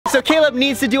So Caleb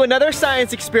needs to do another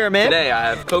science experiment. Today I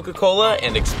have Coca-Cola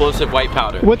and explosive white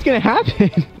powder. What's gonna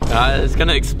happen? It's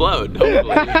gonna explode,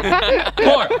 hopefully.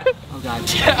 Pour. Oh god.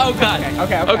 Oh god.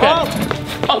 Okay. Oh god.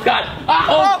 Oh god.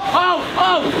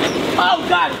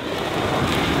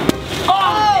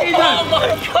 Oh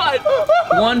my god.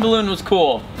 One balloon was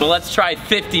cool, but let's try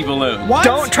 50 balloons. What?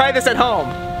 Don't try this at home.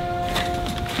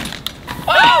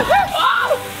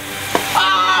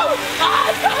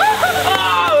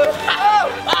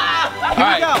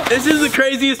 Alright, this is the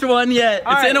craziest one yet.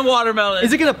 It's in a watermelon.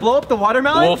 Is it gonna blow up the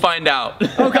watermelon? We'll find out.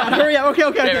 Oh god, hurry up. Okay.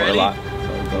 Ready?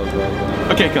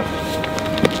 Okay, go.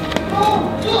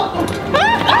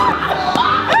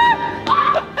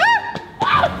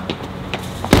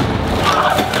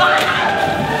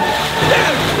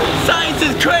 Science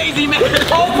is crazy, man.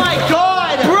 Oh my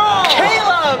god! Bro!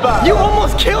 Caleb! You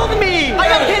almost killed me! I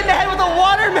got hit in the head with a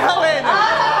watermelon!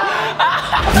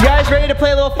 You guys ready to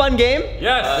play a little fun game?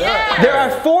 Yes. There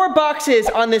are 4 boxes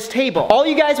on this table. All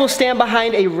you guys will stand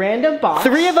behind a random box.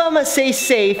 3 of them say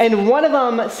safe, and 1 of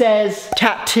them says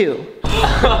tattoo.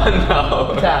 Oh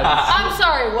no. I'm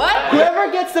sorry, what? Whoever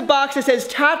gets the box that says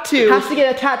tattoo has to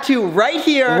get a tattoo right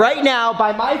here, right now,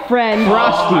 by my friend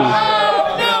Rusty. No.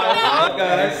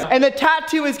 And the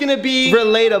tattoo is gonna be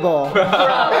relatable.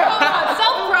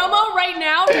 Self-promo right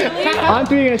now, really? On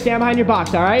 3, you're gonna stand behind your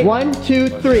box, all right? 1, 2,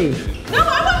 3. No,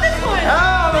 I want this one. Oh, I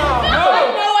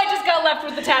know I just got left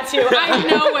with the tattoo. I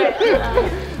know it.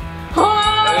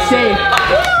 Safe.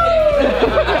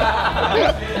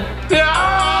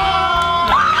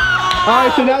 All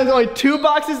right, so now there's only 2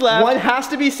 boxes left. 1 has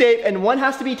to be safe and 1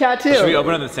 has to be tattoo. Should we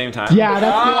open it at the same time? Yeah,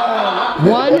 that's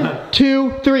good. 1,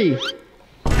 2, 3.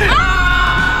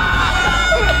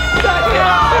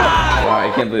 Wow,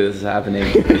 I can't believe this is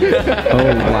happening.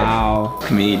 Oh, wow.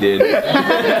 Me, dude.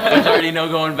 There's already no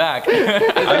going back.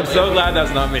 I'm so glad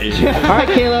that's not me. All right,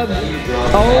 Caleb.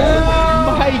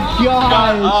 Oh my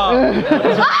gosh.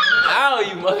 Ow,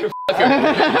 you motherfucker.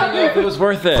 If it was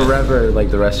worth it. Forever,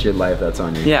 like the rest of your life, that's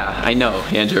on you. Yeah, I know,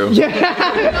 Andrew.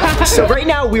 So right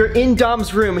now we're in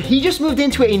Dom's room. He just moved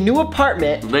into a new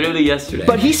apartment. Literally yesterday.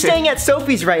 But he's staying at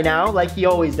Sophie's right now, like he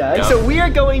always does. Yep. So we are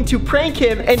going to prank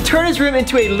him and turn his room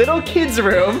into a little kid's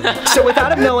room. So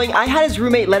without him knowing, I had his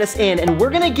roommate let us in, and we're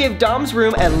gonna give Dom's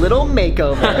room a little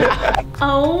makeover.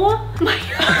 Oh my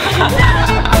god.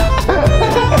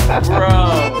 Bro.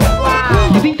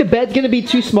 Wow. You think the bed's gonna be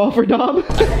too small for Dom?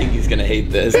 I think he's gonna hate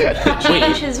this.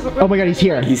 Change his Oh my god, he's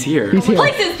here. He's here. He's here.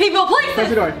 places, people, places. Close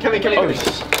the door. Come in.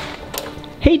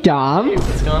 Hey, Dom.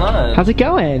 What's going on? How's it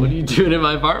going? What are you doing in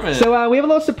my apartment? So we have a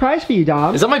little surprise for you,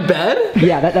 Dom. Is that my bed?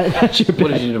 Yeah, that's your bed.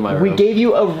 What did you do to my room? We gave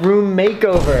you a room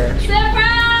makeover. Surprise!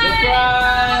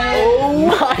 Oh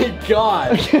my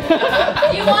god.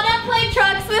 You wanna play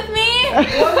trucks with me?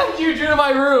 What did you do to my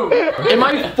room? Am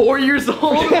I 4 years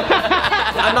old?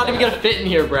 I'm not even gonna fit in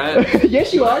here, Brent.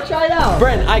 Yes, you are. Try it out.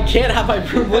 Brent, I can't have my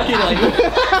room looking like this.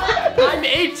 I'm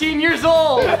 18 years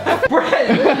old.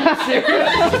 Brent, are you serious?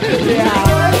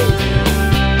 Yeah.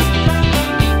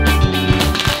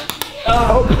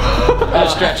 I'm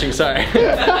stretching, sorry.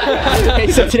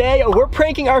 Okay, so today we're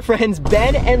pranking our friends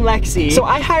Ben and Lexi. So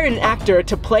I hired an actor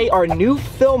to play our new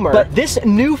filmer. But this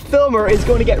new filmer is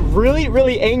going to get really,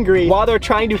 really angry while they're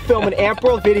trying to film an Amp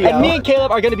World video. And me and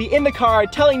Caleb are going to be in the car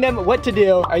telling them what to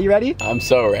do. Are you ready? I'm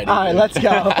so ready. All right, let's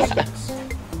go.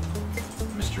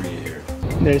 Mystery here.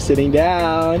 They're sitting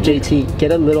down. JT,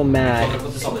 get a little mad.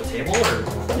 Put this on the table or?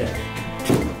 Yeah.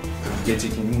 JT,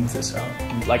 can you move this out?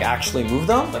 Like actually move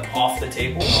them? Like off the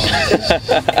table?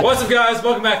 What's up guys,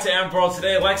 welcome back to Amp World.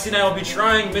 Today Lexi and I will be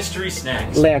trying mystery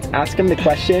snacks. Lance, ask him the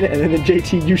question and then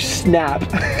JT, you snap.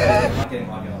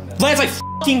 Lance, I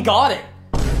f***ing got it!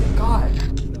 God.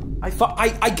 I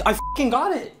f***ing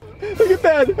got it! Look at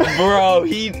that. Bro,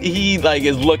 he like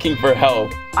is looking for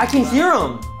help. I can hear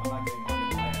him!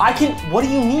 I can, what do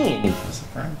you mean?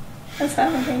 That's what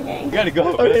I'm thinking. We gotta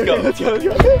go, Okay, let's go.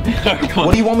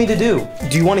 What do you want me to do?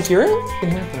 Do you want to hear it? I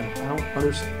don't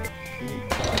understand.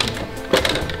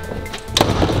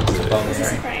 This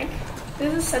is a prank.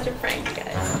 This is such a prank,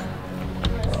 guys.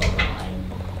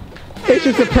 It's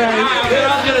just a prank. That's what I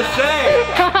was gonna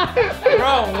say!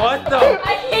 Bro, what the?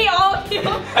 I hate all of you. Dude, I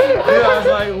was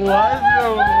like, what?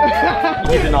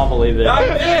 You did not believe it. I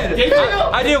did!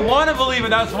 I didn't want to believe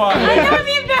it, that's why. I'm gonna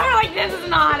be better like this is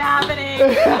not happening.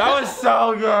 That was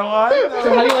so good, what?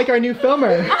 So how do you like our new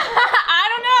filmer? I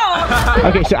don't know.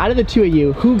 Okay, so out of the two of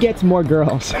you, who gets more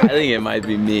girls? I think it might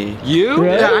be me. You?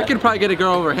 Really? Yeah, I could probably get a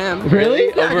girl over him.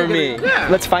 Really? Over me. Yeah.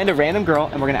 Let's find a random girl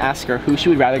and we're gonna ask her who she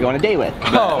would rather go on a date with.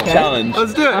 Oh, challenge.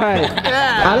 Let's do it. All right.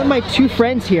 Out of my two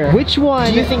friends here, which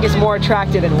one do you think is more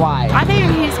attractive and why? I think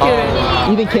he's cuter.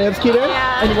 You think Caleb's cuter?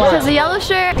 Yeah. And why? Because the yellow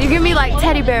shirt, you give me like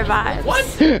teddy bear vibes. What?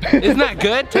 Isn't that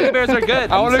good? Teddy bears are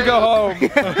good. I want to go home.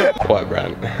 What,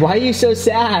 Brent? Why are you so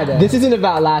sad? This isn't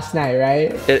about last night,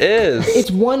 right? It is.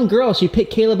 It's one girl. She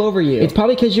picked Caleb over you. It's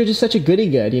probably because you're just such a goody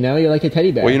good, you know? You're like a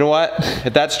teddy bear. Well, you know what?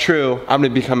 If that's true, I'm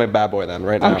gonna become a bad boy then,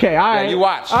 right now. Okay, all right. Yeah, you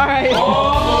watch. All right.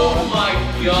 Oh my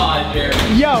God,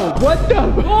 Jeremy. Yo, what the?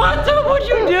 What'd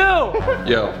you do?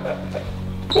 Yo.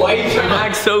 Why are you trying to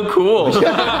act so cool?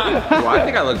 Well, I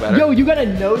think I look better. Yo, you got a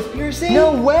nose piercing?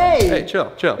 No way. Hey,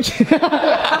 chill.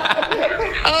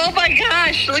 Oh my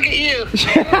gosh, look at you.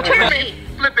 You're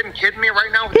flipping kidding me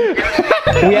right now?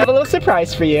 We have a little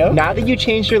surprise for you. Now that you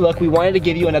changed your look, we wanted to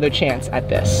give you another chance at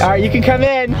this. All right, you can come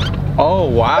in. Oh,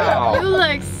 wow. You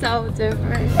look so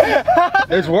different.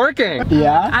 It's working.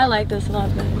 Yeah? I like this a lot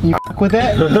better. You f with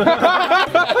it?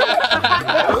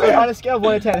 On a scale of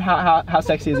 1 to 10, how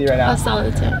sexy is he right now? A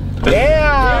solid 10.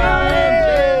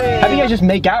 Damn! How do you guys just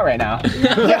make out right now?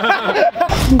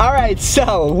 All right,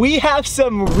 so we have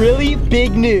some really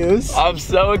big news. I'm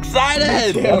so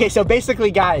excited. Okay, so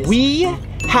basically, guys, we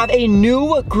have a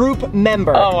new group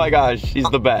member. Oh my gosh, she's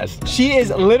the best. She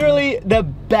is literally the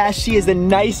best. She is the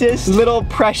nicest little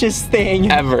precious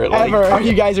thing Ever, like- ever. Are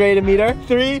you guys ready to meet her?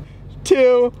 3,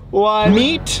 2, 1.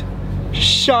 Meet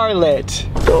Charlotte,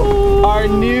 our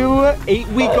new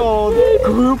 8-week-old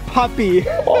group puppy.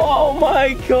 Oh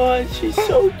my god, she's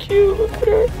so cute. Look at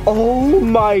her. Oh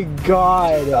my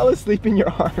god. I was asleep in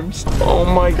your arms. Oh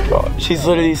my god, she's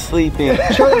literally sleeping.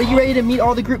 Charlotte, are you ready to meet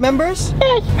all the group members?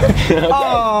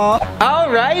 Aww.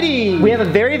 Alrighty. We have a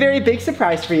very, very big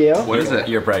surprise for you. What is it?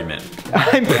 You're pregnant.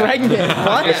 I'm pregnant.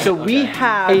 What? So we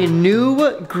have a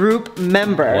new group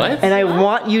member. What? And I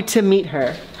want you to meet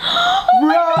her.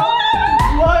 Bro!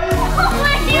 Oh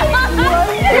my God!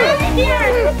 You're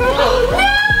here! No!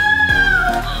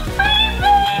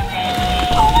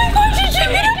 Oh my God, did you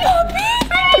get a puppy?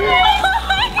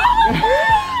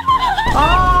 Oh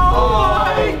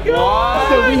my god!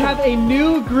 So we have a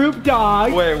new group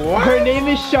dog. Wait, what? Her name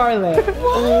is Charlotte.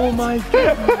 Oh my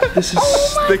god. This is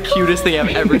the cutest thing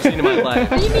I've ever seen in my life.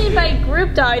 What do you mean by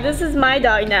group dog? This is my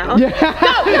dog now. Yeah.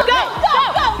 Go!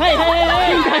 Hey,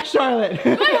 back Charlotte. Do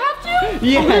I have to?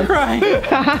 Yes. Crying.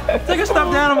 It's like a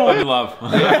stuffed animal. In love.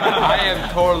 I am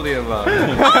totally in love. Oh my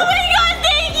God,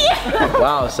 thank you!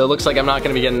 Wow, so it looks like I'm not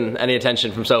gonna be getting any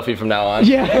attention from Sophie from now on.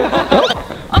 Yeah.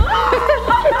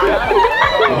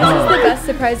 This is the best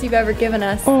surprise you've ever given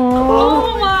us.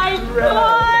 Oh my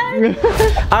God!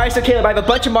 All right, so Caleb, I have a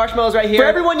bunch of marshmallows right here. For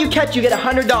everyone you catch, you get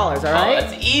 $100, all Oh, right?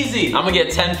 that's easy. I'm gonna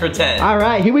get 10 for 10. All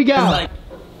right, here we go. Like-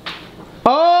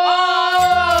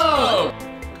 Oh!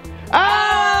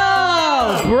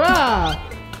 Oh! Bruh!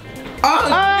 Oh,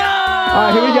 no! All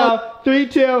right, here we go. 3,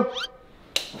 2. Ew,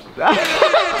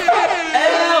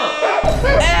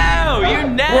 you're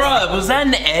nasty. Bruh, was that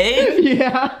an egg?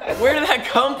 Yeah. Where did that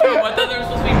come from? I thought there was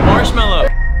supposed to be marshmallow.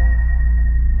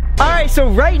 All right, so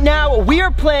right now we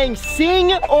are playing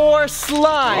Sing or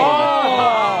Slime.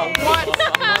 Oh, what?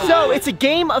 So it's a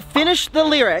game of finish the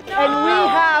lyric, and we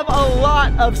have a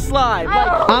lot of slime.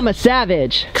 I'm a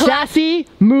savage, sassy,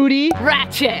 moody,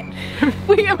 Ratchet.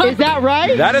 Is that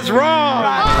right? That is wrong.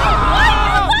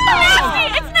 Nasty!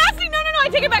 It's nasty! No, I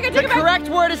take it back, I take The it back. correct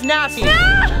word is nasty.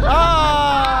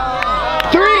 Oh.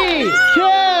 3,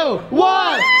 2,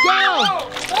 1, go!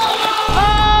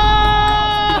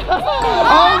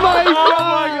 Oh my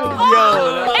god!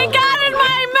 It got in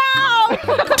my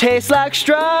mouth! Tastes like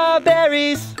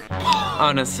strawberries.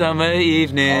 On a summer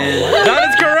evening. That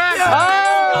is correct.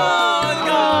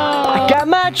 I got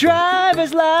my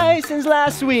driver's license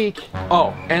last week.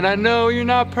 Oh, and I know you're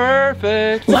not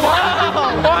perfect. What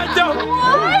the?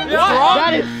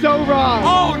 That is so wrong.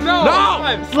 Oh no! No!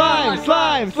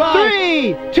 Slime.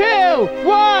 3, 2,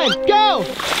 1, go!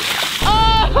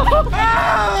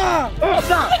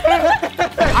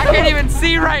 I can't even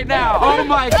see right now. Oh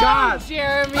my gosh.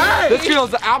 Jeremy. This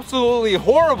feels absolutely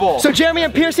horrible. So Jeremy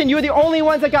and Pearson, you were the only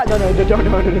ones that got. No.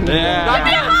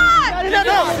 Yeah.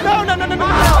 No.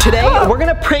 No. Today, we're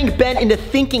gonna prank Ben into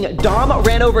thinking Dom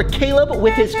ran over Caleb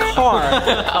with his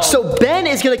car. So Ben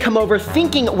is gonna come over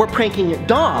thinking we're pranking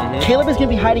Dom. Caleb is gonna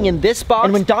be hiding in this box,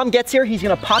 and when Dom gets here, he's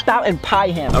gonna pop out and pie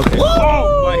him. Okay.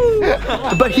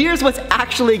 But here's what's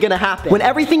actually gonna happen. When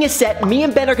everything is set, me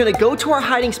and Ben are gonna go to our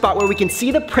hiding spot where we can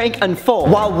see the prank unfold.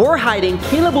 While we're hiding,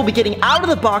 Caleb will be getting out of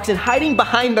the box and hiding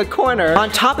behind the corner. On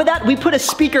top of that, we put a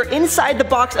speaker inside the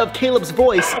box of Caleb's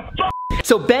voice.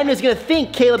 So Ben is gonna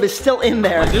think Caleb is still in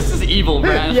there. This is evil,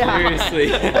 Brent. Yeah. Seriously.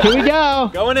 Here we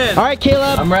go. Going in. All right,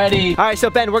 Caleb. I'm ready. All right, so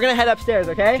Ben, we're gonna head upstairs,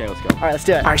 okay? Okay, let's go. All right, let's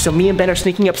do it. All right, so me and Ben are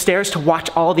sneaking upstairs to watch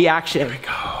all the action.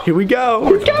 Here we go.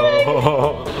 We're coming.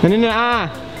 No.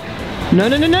 No.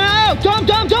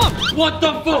 Dom. What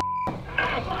the fuck?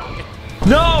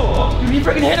 No! Dude, he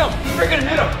freaking hit him!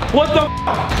 What the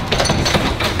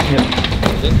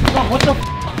What the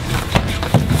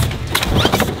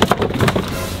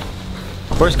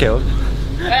Where's Caleb?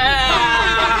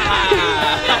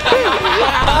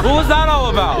 What was that all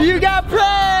about? You got pranked!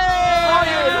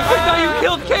 I thought you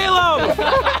killed Caleb!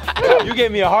 You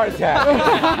gave me a heart attack.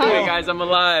 Hey guys, I'm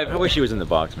alive. I wish he was in the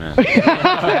box, man.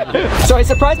 So I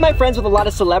surprised my friends with a lot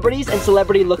of celebrities and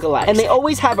celebrity lookalikes, and they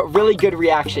always have really good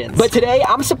reactions. But today,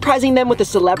 I'm surprising them with a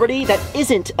celebrity that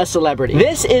isn't a celebrity.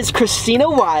 This is Christina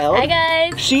Wilde. Hi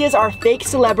guys. She is our fake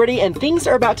celebrity, and things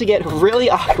are about to get really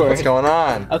awkward. What's going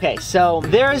on? Okay, so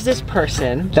there is this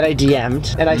person that I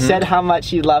DM'd, and I said how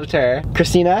much you loved her.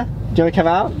 Christina, do you want to come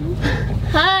out?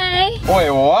 Hi.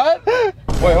 Wait, what?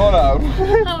 Wait, hold up.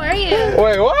 How are you?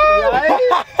 Wait, what?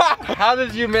 How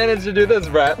did you manage to do this,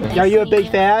 Brett? Are you a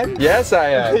big fan? Yes, I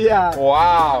am. Yeah.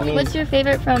 Wow. What's your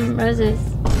favorite from Roses?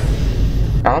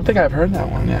 I don't think I've heard that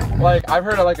one yet. Like, I've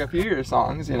heard like a few of your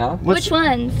songs, you know? Which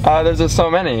ones? There's just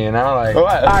so many, you know? Like,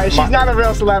 what? All right, she's not a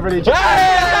real celebrity. Bro!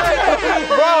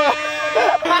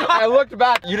 I looked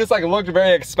back, you just like looked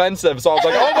very expensive, so I was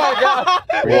like, oh my god.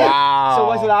 Wow. So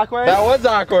was it awkward? That was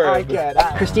awkward. All right, good. All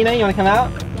right. Christina, you want to come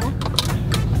out?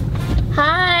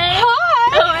 Hi.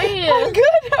 Hi. How are you? I'm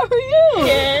good. How are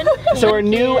you? Good. So her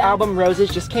new album Roses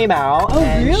just came out. Oh,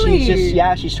 and really?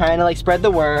 She's trying to like spread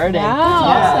the word. Wow. And,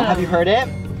 Awesome. Have you heard it?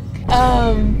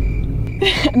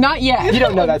 Not yet. You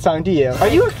don't know that song, do you? Are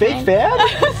you a fake fan?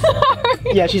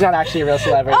 Sorry. Yeah, she's not actually a real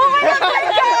celebrity. Oh my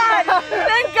god,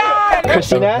 thank God.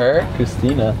 Christina? Her?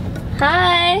 Christina.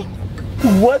 Hi.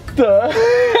 What the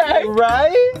heck?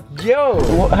 Right? Yo,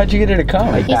 how'd you get her to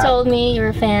come? You told me you were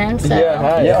a fan, so.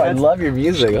 Hi. Yo, I love your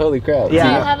music. Holy crap. Do you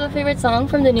Yeah. have a favorite song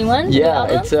from the new one? Yeah,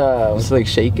 the album? it's like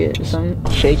Shake It or something.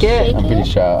 Shake it? Shake I'm pretty It?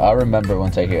 sure. I'll remember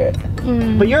once I hear it.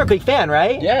 But you're a big fan,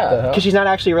 right? Yeah. Because she's not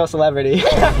actually a real celebrity. No,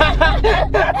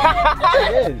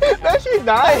 she's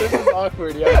not. This is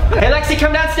awkward, yo. Hey, Lexi,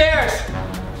 come downstairs.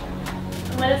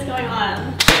 What is going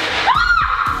on?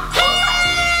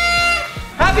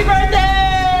 Happy birthday!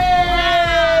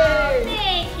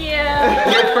 Thank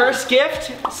you. Your first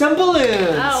gift, some balloons.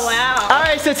 Oh, wow. All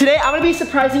right, so today I'm gonna be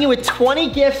surprising you with 20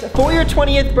 gifts for your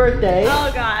 20th birthday.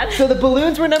 Oh, God. So the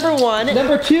balloons were number 1.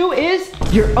 Number 2 is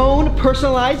your own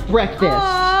personalized breakfast.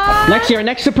 Aww. Lexi, our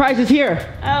next surprise is here.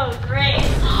 Oh, great.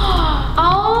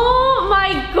 Oh,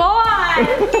 my God.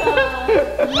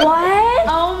 What?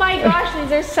 Oh, my gosh,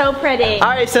 these are so pretty. All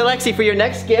right, so Lexi, for your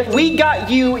next gift, we got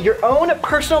you your own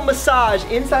personal massage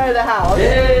inside of the house.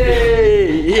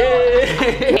 Yay!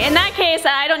 Yay! In that case,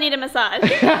 I don't need a massage.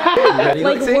 Ready,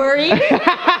 Like, Lexi? worried?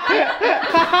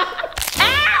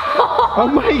 Oh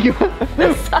my God.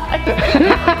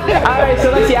 All right,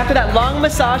 so Lexi, after that long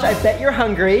massage, I bet you're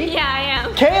hungry. Yeah, I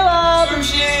am. Caleb!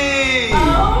 Sushi!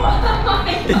 Oh,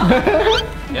 my God.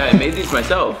 Yeah, I made these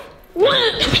myself. Oh,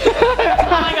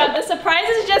 my God, the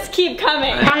surprises just keep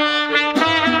coming.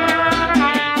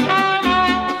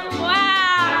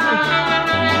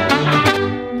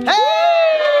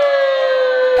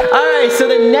 Alright, so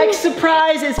the next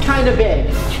surprise is kind of big.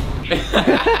 Wait,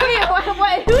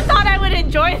 what? Who thought I would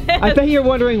enjoy this? I bet you're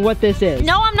wondering what this is.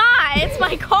 No, I'm not. It's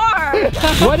my car.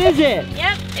 What is it?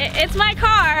 Yep, it's my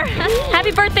car.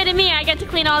 Happy birthday to me. I get to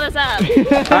clean all this up.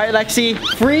 Alright, Lexi,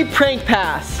 free prank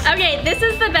pass. Okay, this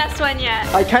is the best one yet.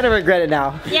 I kind of regret it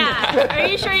now. Yeah. Are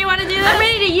you sure you want to do this? I'm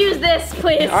ready to use this,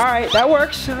 please. Alright, that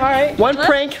works. Alright, one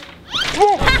prank.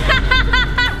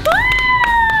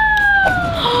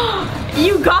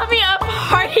 You got me a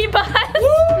party bus.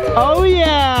 Oh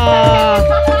yeah.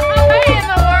 What in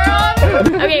the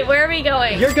world? Okay, where are we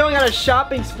going? You're going on a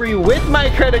shopping spree with my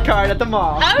credit card at the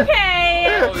mall.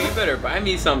 Okay. Oh, you better buy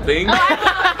me something.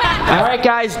 Alright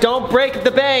guys, don't break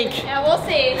the bank. Yeah, we'll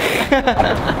see.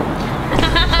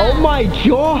 Oh my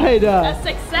god. A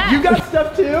success. You got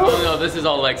stuff too? Oh no, this is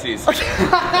all Lexi's. All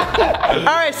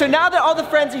right, so now that all the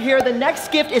friends are here, the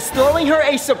next gift is throwing her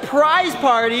a surprise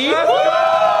party.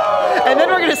 And then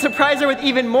we're gonna surprise her with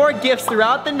even more gifts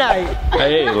throughout the night.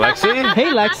 Hey, Lexi.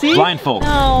 Hey, Lexi. Blindfold.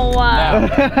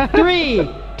 No. 3,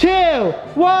 2,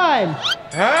 1.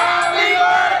 Happy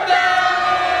birthday!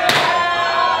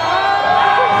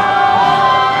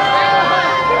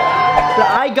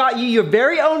 I got you your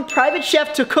very own private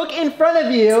chef to cook in front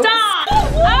of you. Stop! Oh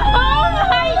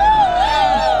my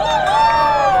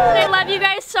God! I love you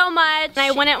guys so much.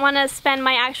 I wouldn't want to spend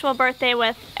my actual birthday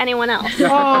with anyone else.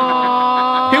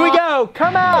 Aww. Here we go.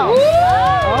 Come out.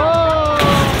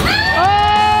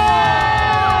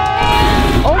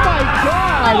 Oh my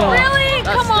god. Oh, really?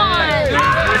 Come on.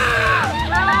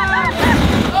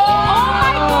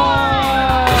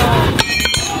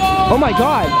 Oh my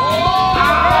god.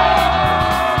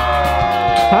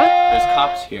 Huh? There's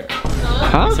cops here.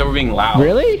 Huh? So we're being loud.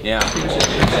 Really? Yeah.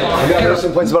 I got some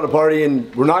complaints about a party, and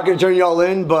we're not gonna turn you all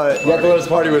in, but you have to let us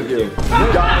party with you.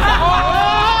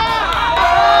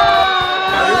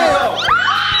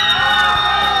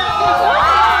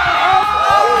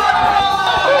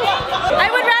 I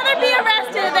would rather be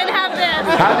arrested than have this.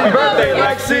 Happy birthday,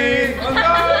 Lexi!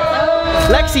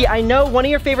 Lexi, I know one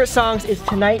of your favorite songs is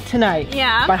Tonight Tonight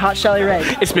Yeah. by Hot Shelly Ray.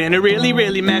 It's been a really,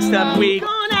 really messed up week.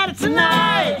 Going at it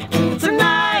tonight,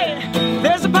 tonight.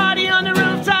 There's a party on the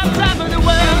rooftop, top of the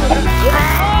world.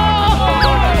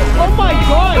 Oh my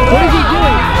god. What is he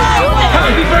doing?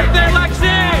 Happy birthday,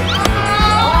 Lexi!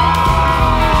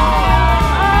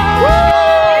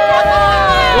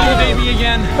 Will you date me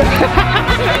again?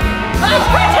 Let's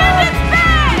pretend it's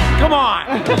bad. Come on!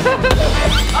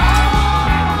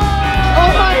 Oh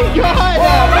my god.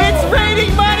 It's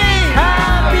raining money!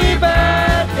 Happy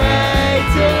birthday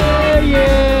to you!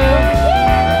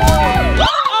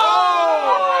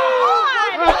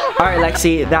 All right,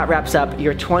 Lexi, that wraps up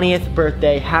your 20th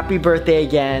birthday. Happy birthday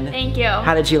again. Thank you.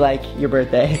 How did you like your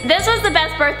birthday? This was the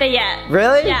best birthday yet.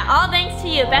 Really? Yeah, all thanks to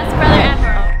you. Best brother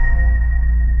ever.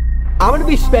 I'm gonna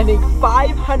be spending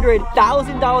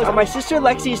 $500,000 on my sister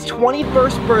Lexi's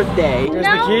 21st birthday. Here's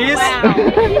the keys. Wow.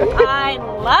 I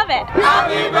love it.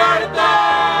 Happy birthday!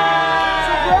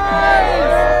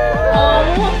 Oh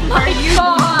my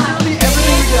God.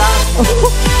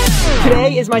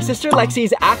 Today is my sister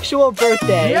Lexi's actual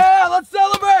birthday. Yeah, let's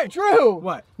celebrate! Drew!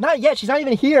 What? Not yet, she's not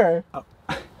even here. Oh,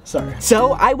 sorry.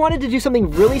 So I wanted to do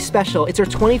something really special. It's her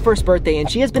 21st birthday and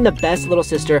she has been the best little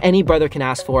sister any brother can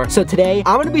ask for. So today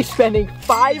I'm gonna be spending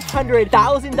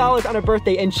 $500,000 on her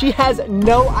birthday and she has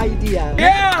no idea.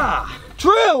 Yeah!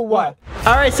 Drew! What?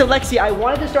 All right, so Lexi, I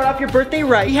wanted to start off your birthday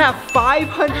right. We have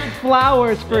 500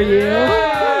 flowers for you.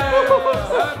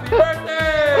 Happy birthday!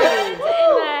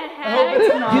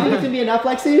 Do you think it's gonna be enough,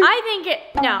 Lexi? I think it,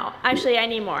 no, actually I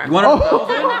need more. You want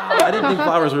I didn't think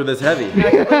flowers were this heavy.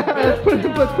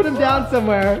 Let's put him down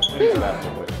somewhere.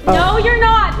 No, you're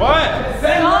not. What?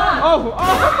 Stop. Oh.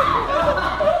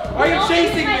 Why are you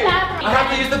chasing me? I have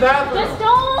to use the bathroom. Just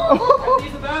don't.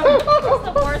 Use the bathroom. This is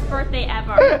the worst birthday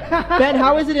ever. Ben,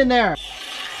 how is it in there?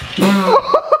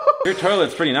 Your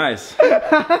toilet's pretty nice.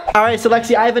 All right, so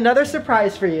Lexi, I have another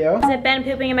surprise for you. Is it Ben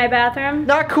pooping in my bathroom?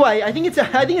 Not quite. I think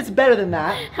it's better than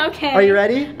that. Okay. Are you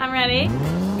ready? I'm ready.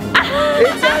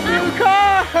 It's a new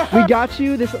car. We got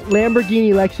you this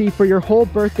Lamborghini, Lexi, for your whole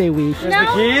birthday week. No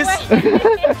keys. way.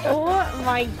 Oh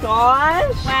my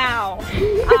gosh. Wow.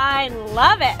 I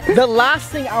love it. The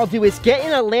last thing I'll do is get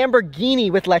in a Lamborghini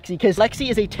with Lexi because Lexi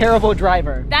is a terrible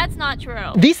driver. That's not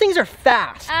true. These things are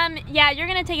fast. Yeah, you're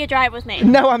gonna take a drive with me.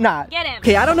 No, I'm not. Get him.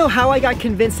 Okay, I don't know how I got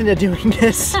convinced into doing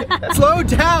this. Slow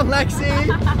down, Lexi.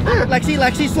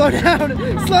 Lexi, slow down.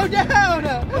 Slow down.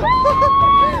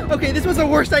 Okay, this was the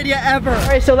worst idea ever. All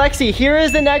right, so Lexi, here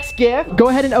is the next gift. Go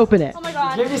ahead and open it. Oh my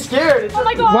god. You're just scared. Oh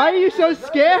my god. Why are you so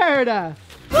scared?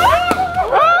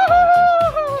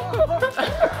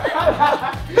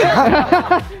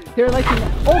 Here, Lexi.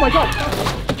 Oh my god.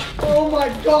 Oh my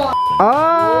god.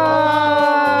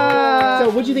 Ah. So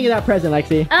what'd you think of that present,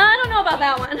 Lexi? I don't know about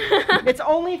that one. It's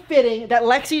only fitting that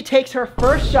Lexi takes her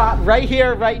first shot right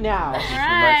here, right now.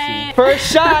 Alright.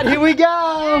 First shot, here we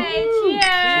go. Okay,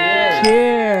 cheers.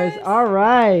 Cheers. All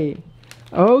right.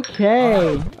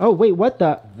 Okay. Oh wait, what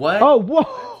the? What? Oh,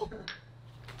 whoa.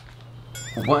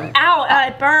 What? Ow,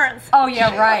 it burns. Oh,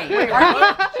 yeah, right.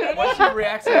 What's your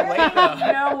reaction late though?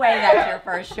 No way that's your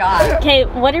first shot. Okay,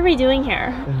 what are we doing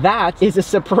here? That is a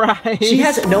surprise. She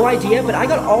has no idea, but I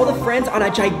got all the friends on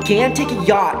a gigantic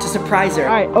yacht to surprise her.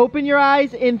 All right, open your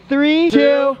eyes in 3,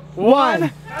 2, 1.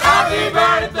 Happy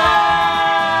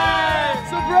birthday!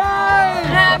 Surprise!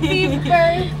 Happy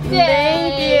birthday.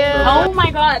 Thank you. Oh my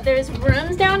god, there's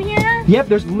rooms down here? Yep,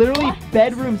 there's literally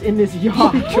bedrooms in this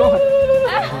yacht.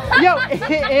 Yo,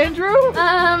 Andrew?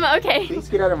 Okay. Please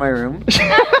get out of my room.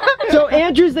 So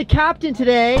Andrew's the captain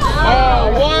today.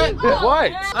 What?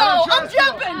 What? Oh, I'm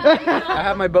jumping! I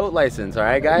have my boat license,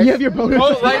 alright guys? You have your boat He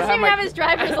license. doesn't even have his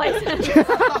driver's license.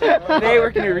 Today we're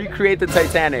gonna recreate the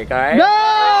Titanic, alright? No!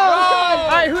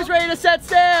 Alright, who's ready to set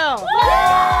sail?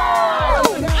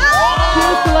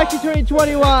 Cheers to Lexi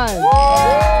 2021.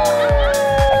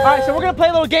 Alright, so we're gonna play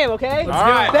a little game, okay?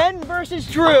 Alright. Ben versus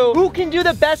Drew. Who can do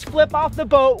the best flip off the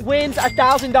boat wins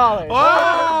 $1,000.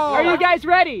 Are you guys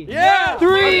ready? Yeah!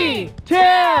 3, 2,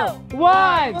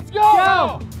 1. Let's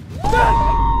go!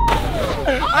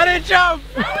 I didn't jump!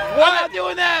 I'm not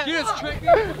doing that! You just tricked me.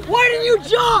 Why didn't you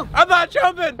jump? I'm not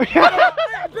jumping! Ben,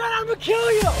 I'm gonna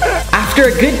kill you! After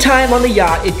a good time on the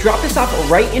yacht, it dropped us off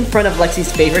right in front of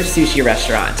Lexi's favorite sushi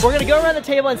restaurant. We're gonna go around the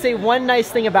table and say one nice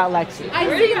thing about Lexi. I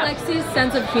see Lexi's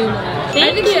sense of humor.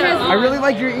 Thank you. I really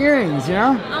like your earrings, you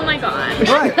know? Oh my god.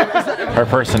 Her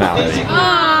personality.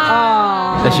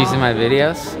 Does she see my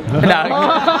videos?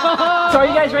 So are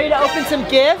you guys ready to open some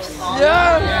gifts?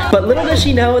 Yeah! But little does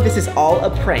she know, this is all a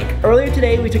prank. Earlier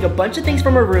today, we took a bunch of things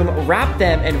from her room, wrapped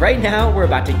them, and right now, we're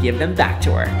about to give them back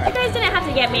to her. You guys didn't have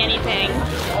to get me anything.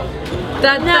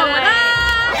 No way.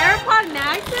 AirPod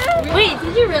Maxes? Wait,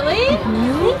 did you really?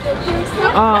 Thank you so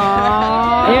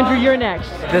much. Andrew, you're next.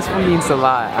 This one means a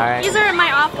lot, alright? These are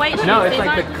my off-white shoes. No, it's These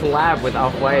like the aren't- collab with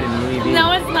Off-White and Louis V.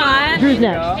 No, it's not. Drew's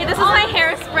next. Hey, this is my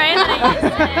hairspray that I used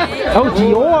today. Oh,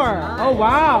 Dior. Oh,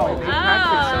 wow.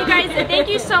 Oh, you guys, thank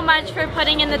you so much for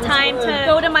putting in the time to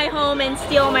go to my home and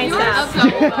steal my stuff.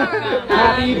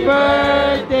 Happy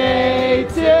birthday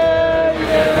to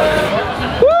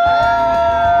you. Woo!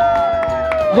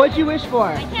 What'd you wish for?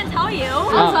 I can't tell you.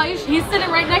 I'll tell you, he's sitting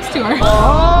right next to her.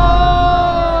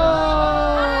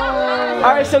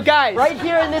 All right, so guys, right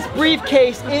here in this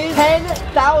briefcase is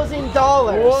 $10,000.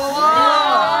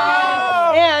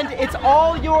 And it's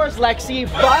all yours, Lexi,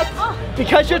 but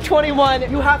because you're 21,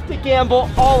 you have to gamble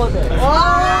all of it. I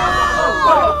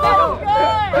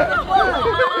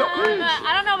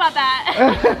don't know about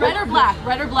that. Red or black?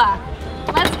 Red or black?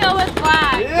 Let's go with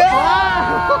black.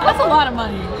 That's a lot of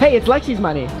money. Hey, it's Lexi's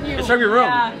money. It's from your room.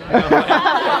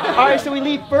 All right, so we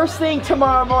leave first thing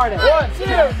tomorrow morning. 1,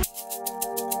 2.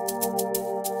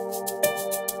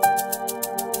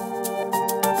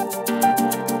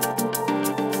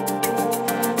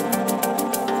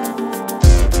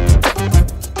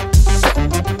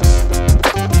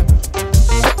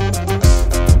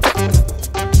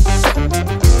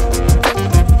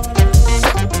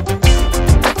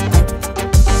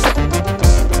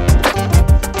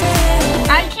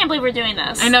 We're doing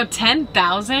this. I know,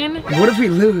 10,000? What if we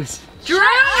lose? Shut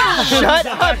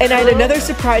up! And I had another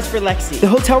surprise for Lexi. The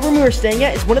hotel room we were staying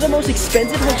at is one of the most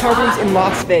expensive hotel rooms in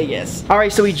Las Vegas. All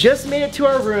right, so we just made it to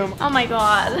our room. Oh my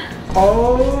god.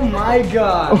 Oh my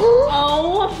god.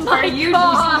 Oh my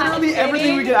god. Literally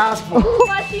everything we could ask for.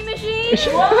 Slushy machine?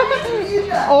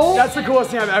 Oh, that's the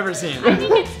coolest thing I've ever seen. I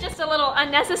think it's just a little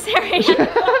unnecessary.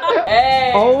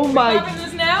 Hey. Oh my.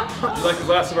 This now? Would you like a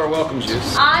glass of our welcome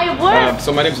juice? I would.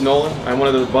 So my name's Nolan. I'm one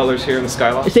of the butlers here in the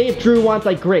Skyloft. Say if Drew wants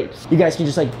like grapes, you guys can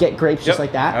just like get grapes just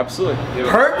like that. Absolutely.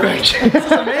 Perfect. This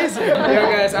is amazing. Yo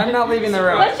guys, I'm not leaving the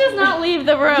room. Let's just not leave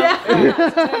the room.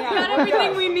 Got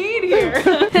everything we need here.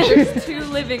 There's 2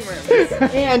 living rooms.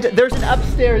 And there's an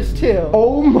upstairs too.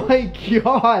 Oh my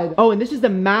god. Oh, and this is the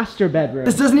master bedroom.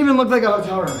 This doesn't even look like a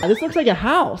hotel room. This looks like a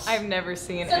house. I've never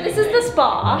seen So this is the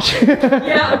spa.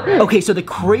 Okay, so the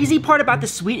crazy part about the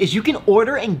suite is you can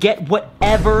order and get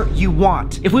whatever you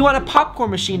want. If we want a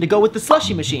popcorn machine to go with the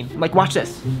slushy machine, like watch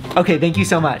this. Okay, thank you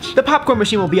so much. The popcorn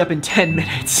machine will be up in 10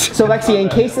 minutes. So Lexi, in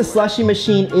case the slushy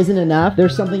machine isn't enough,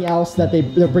 there's something else that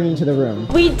they're bringing to the room.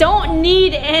 We don't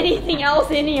need anything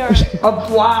else in here.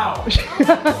 Wow.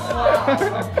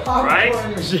 Right?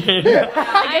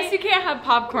 I guess you can't have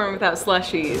popcorn without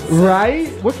slushies. Right?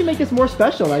 What can make this more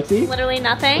special, Lexi? Literally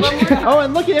nothing. Oh,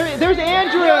 and look, there's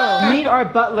Andrew. Meet our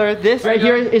butler. This right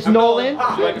here is Nolan.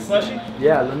 Would you like a slushie?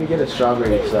 Yeah, let me get a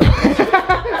strawberry stuff.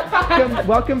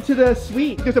 Welcome to the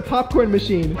suite. There's a popcorn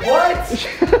machine. What?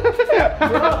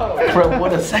 Bro,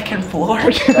 what, a second floor?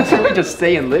 That's where we just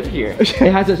stay and live here.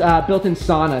 It has a built-in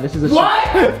sauna. This is a What?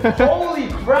 Holy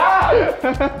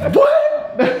crap.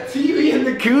 What? The TV and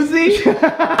the koozie?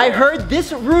 I heard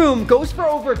this room goes for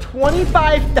over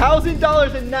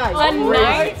 $25,000 a night. A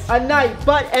night? A night.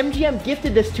 But MGM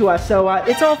gifted this to us, so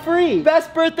it's all free.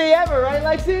 Best birthday ever, right,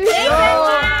 Lexi?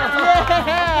 Yeah.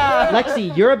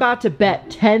 Lexi, you're about to bet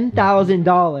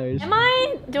 $10,000. Am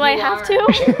I? Do I have to?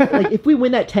 Like, if we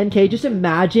win that 10K, just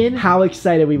imagine how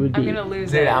excited we would be. I'm gonna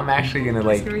lose Dude, it. I'm actually gonna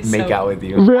like gonna be make so- out with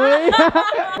you. Really?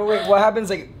 But wait, what happens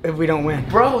like if we don't win?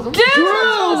 Bro, True!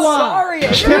 Sorry.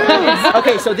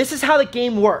 Okay, so this is how the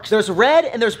game works. There's red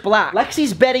and there's black.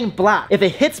 Lexi's betting black. If it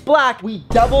hits black, we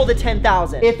double the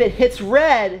 10,000. If it hits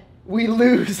red, we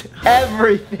lose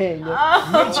everything.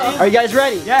 Oh. Are you guys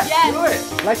ready? Yes, Yes. do it.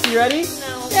 Lexi, you ready?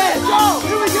 No. Yes, go!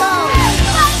 Here we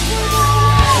go!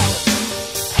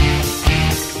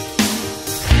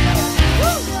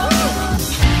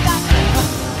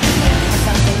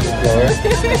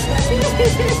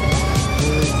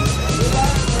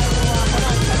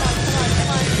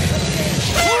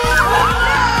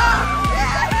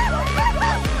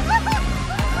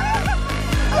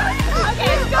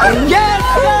 Yes,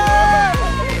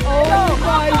 sir! Oh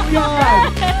my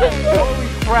god!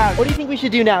 Holy crap. What do you think we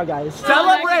should do now, guys?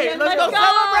 Celebrate! Let's go Let's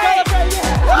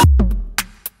celebrate!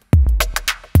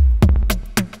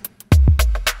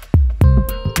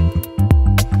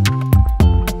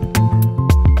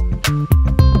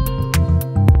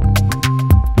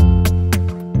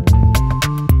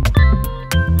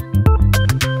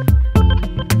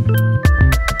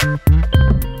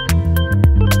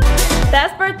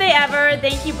 Best birthday ever.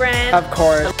 Thank you, Brent. Of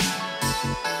course.